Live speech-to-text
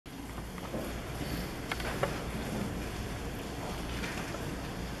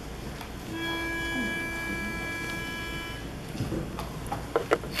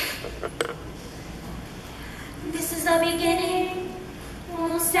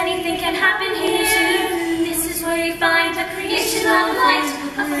anything can happen here too. This is where you find the creation of light,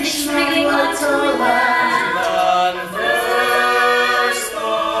 a fish sprinkling water land. First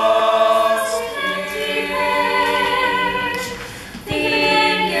thoughts appeared.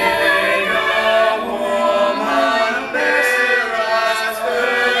 Think a woman bare as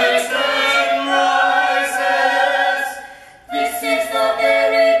first sun rises. This is the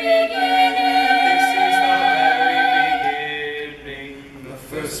very beginning. The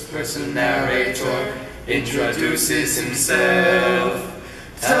first person narrator introduces himself,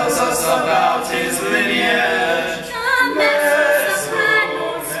 tells us about his lineage.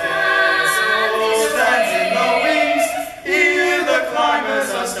 Stands in the wings, here the climbers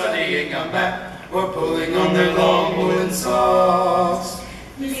are studying a map or pulling on their long woolen socks.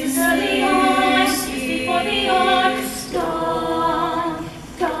 This is the ark, before the ark's dawn,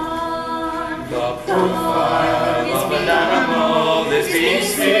 dawn. The profile of an animal is being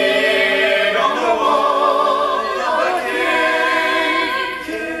smeared on the wall of a cave.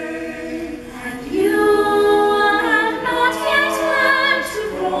 And you have not yet learned to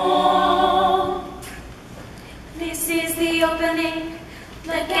roll. This is the opening,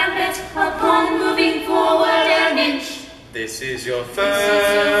 the gambit upon moving forward an inch. This is your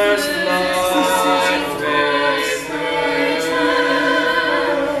first life.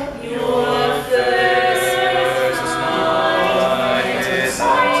 Your first night is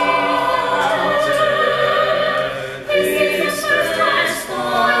altered. This is the first time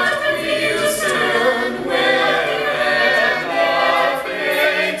sport reveals soon where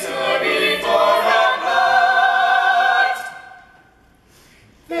fainter before a night.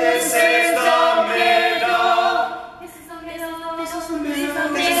 This is the middle. This is the middle. This is the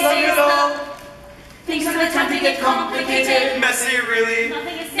middle. Things are time to get complicated. Messy, really.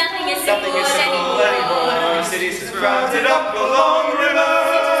 Nothing is simple anymore. Cities is crowded up along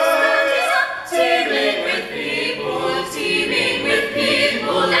rivers. Teeming with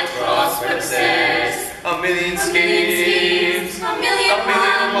people at cross purposes. A million schemes. A million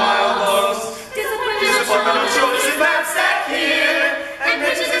wild lows. Disappointment on shoulders is that stack here. And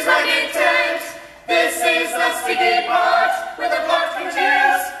riches is like intent. This is the sticky part where the plot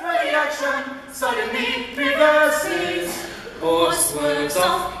continues, where the action suddenly reverses or swerves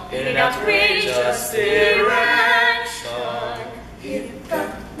off in an outrageous direction. Hear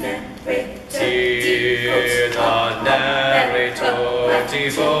the narrator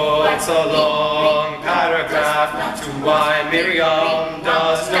devotes a long paragraph to why Miriam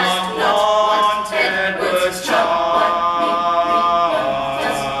does not want Edward's child.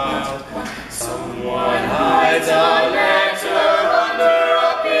 Someone hides a letter under a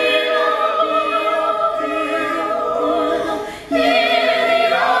pillow.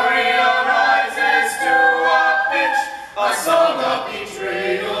 The aria rises to a pitch, a song of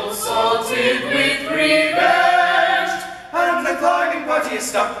betrayal salted with revenge. And the climbing party is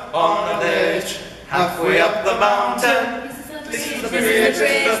stuck on a ledge, halfway up the mountain. This is the bridge, the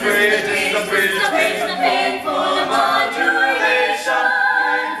painful modulation.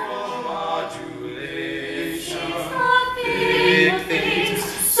 Big things.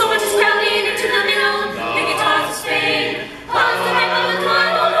 So much is crowding into the middle. The guitars is fade. Pause the rhythm of the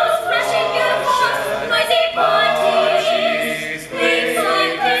time, all those flashing uniforms. Noisy parties. Things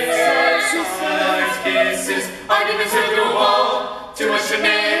like kisses. Arguments hit the wall. Too much to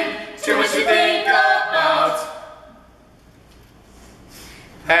name, too much to think about.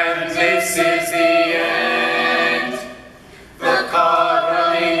 And this is the end. The car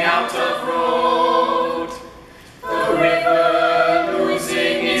running out of road. The river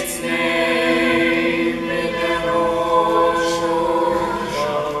losing its name in an ocean.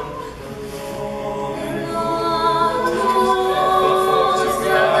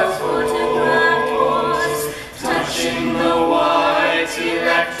 Touching the white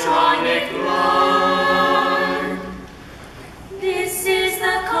electronic line. This is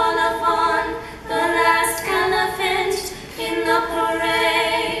the colophon, the last elephant in the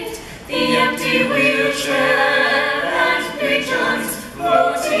parade. The empty wheelchair and pigeons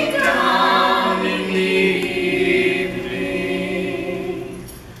floating down in the evening.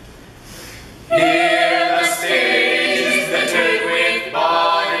 Here the stage is littered with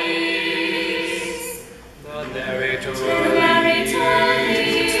bodies. The narrator leads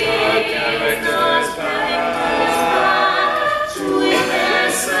the characters back to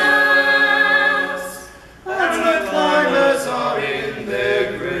themselves. And the climbers are in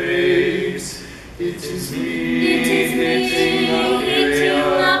their graves. It is me hitting a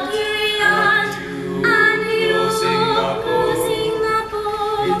period, and you closing the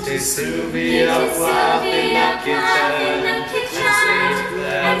boat. It is Sylvia flapping in the kitchen,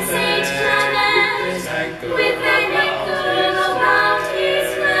 and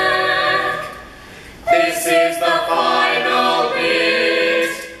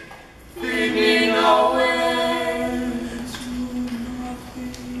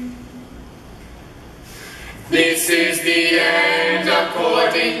This is the end,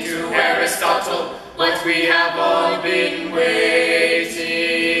 according to Aristotle, what we have all been waiting.